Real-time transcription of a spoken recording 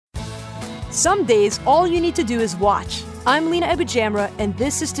Some days, all you need to do is watch. I'm Lena Abujamra, and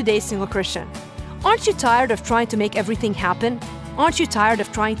this is Today's Single Christian. Aren't you tired of trying to make everything happen? Aren't you tired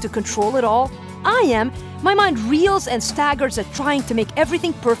of trying to control it all? I am. My mind reels and staggers at trying to make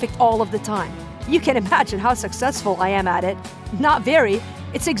everything perfect all of the time. You can imagine how successful I am at it. Not very.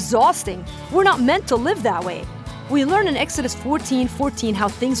 It's exhausting. We're not meant to live that way. We learn in Exodus 14:14 how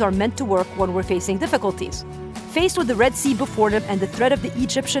things are meant to work when we're facing difficulties. Faced with the Red Sea before them and the threat of the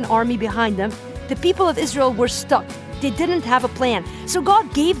Egyptian army behind them, the people of Israel were stuck. They didn't have a plan. So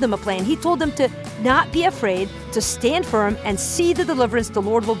God gave them a plan. He told them to not be afraid, to stand firm, and see the deliverance the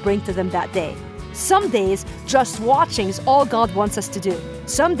Lord will bring to them that day. Some days, just watching is all God wants us to do.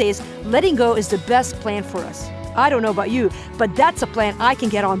 Some days, letting go is the best plan for us. I don't know about you, but that's a plan I can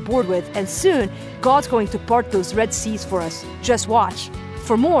get on board with, and soon, God's going to part those Red Seas for us. Just watch.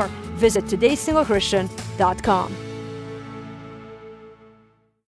 For more, visit todaysinglechristian.com.